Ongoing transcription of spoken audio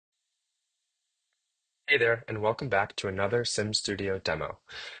Hey there, and welcome back to another SimStudio demo.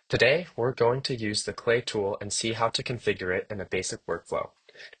 Today, we're going to use the Clay tool and see how to configure it in a basic workflow.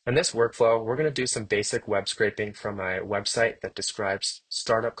 In this workflow, we're going to do some basic web scraping from a website that describes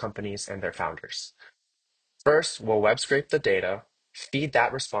startup companies and their founders. First, we'll web scrape the data, feed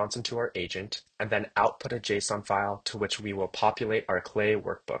that response into our agent, and then output a JSON file to which we will populate our Clay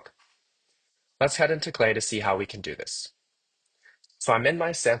workbook. Let's head into Clay to see how we can do this. So I'm in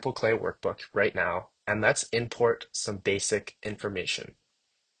my sample Clay workbook right now, and let's import some basic information.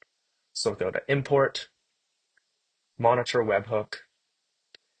 So go to import, monitor webhook,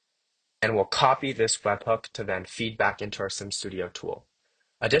 and we'll copy this webhook to then feed back into our SimStudio tool.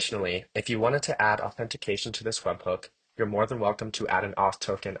 Additionally, if you wanted to add authentication to this webhook, you're more than welcome to add an auth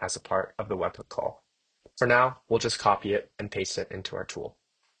token as a part of the webhook call. For now, we'll just copy it and paste it into our tool.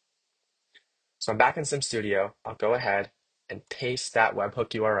 So I'm back in SimStudio. I'll go ahead and paste that webhook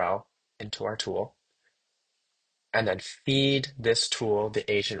URL into our tool, and then feed this tool the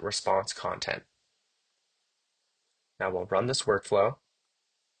agent response content. Now we'll run this workflow.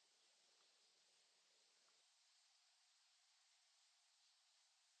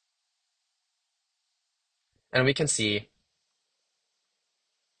 And we can see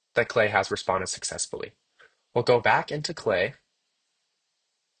that Clay has responded successfully. We'll go back into Clay,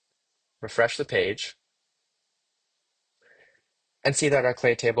 refresh the page, and see that our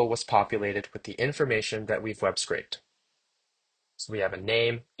Clay table was populated with the information that we've web scraped. So we have a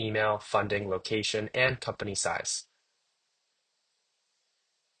name, email, funding, location, and company size.